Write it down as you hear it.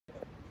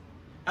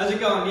How's it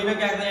going? Nino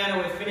Gagliano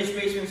with Finished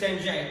Basements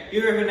NJ.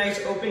 Here we have a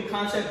nice open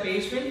concept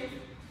basement.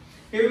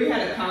 Here we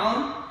had a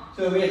column.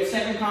 So we had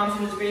 7 columns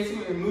in this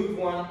basement. We removed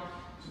 1.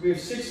 So we have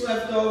 6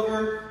 left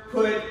over.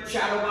 Put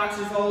shadow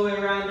boxes all the way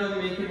around them,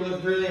 make it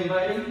look really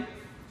inviting.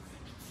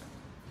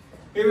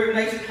 Here we have a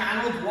nice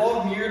paneled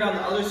wall mirrored on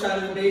the other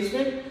side of the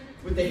basement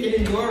with the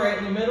hidden door right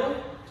in the middle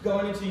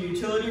going into the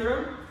utility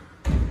room.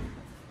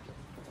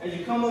 As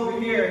you come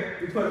over here,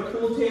 we put a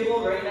pool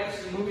table right next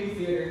to the movie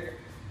theater.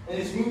 And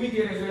this movie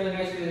theater is really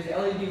nice because there's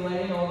LED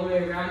lighting all the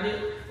way around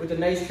it with a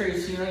nice tray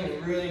ceiling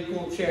and really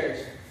cool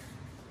chairs.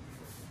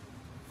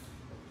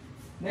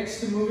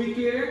 Next to the movie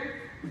theater,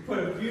 we put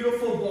a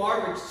beautiful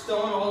bar with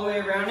stone all the way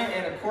around it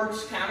and a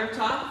quartz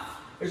countertop.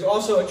 There's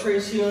also a tray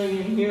ceiling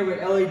in here with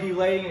LED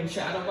lighting and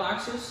shadow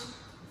boxes.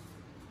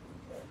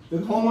 The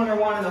homeowner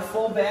wanted a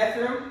full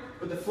bathroom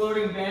with a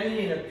floating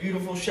vanity and a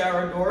beautiful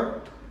shower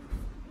door.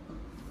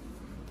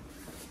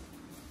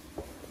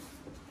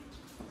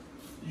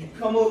 You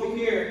come over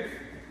here,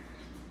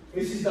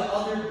 this is the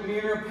other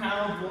mirror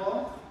paneled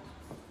wall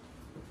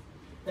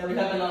that we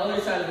have on the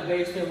other side of the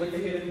basement with the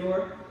hidden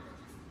door.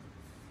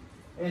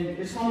 And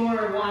this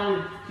homeowner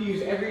wanted to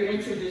use every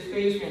inch of this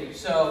basement,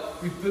 so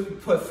we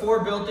put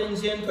 4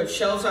 built-ins in, put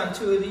shelves on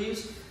 2 of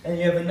these, and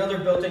you have another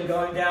built-in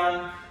going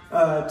down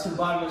to the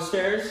bottom of the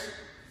stairs.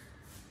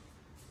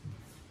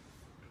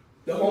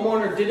 The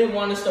homeowner didn't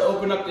want us to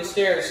open up the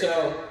stairs,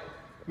 so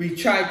we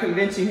tried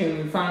convincing him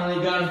and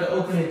finally got him to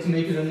open it to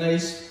make it a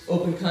nice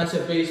open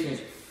concept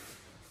basement.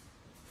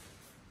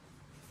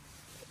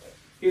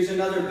 Here's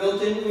another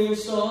built-in we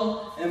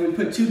installed, and we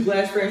put 2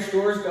 glass branch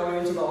doors going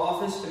into the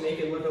office to make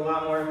it look a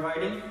lot more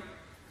inviting.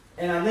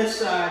 And on this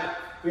side,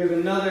 we have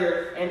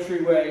another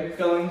entryway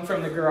going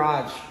from the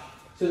garage.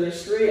 So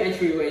there's 3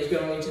 entryways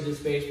going into this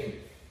basement.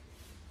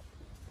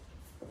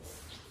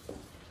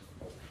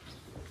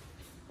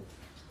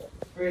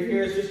 Right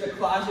here is just a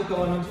closet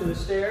going into the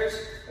stairs,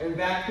 and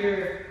back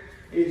here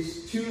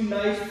is 2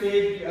 nice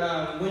big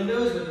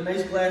windows with a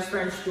nice glass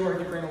French door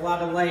to bring a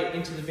lot of light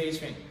into the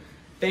basement.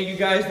 Thank you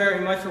guys very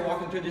much for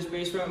walking through this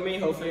basement with me.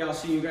 Hopefully I'll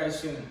see you guys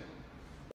soon.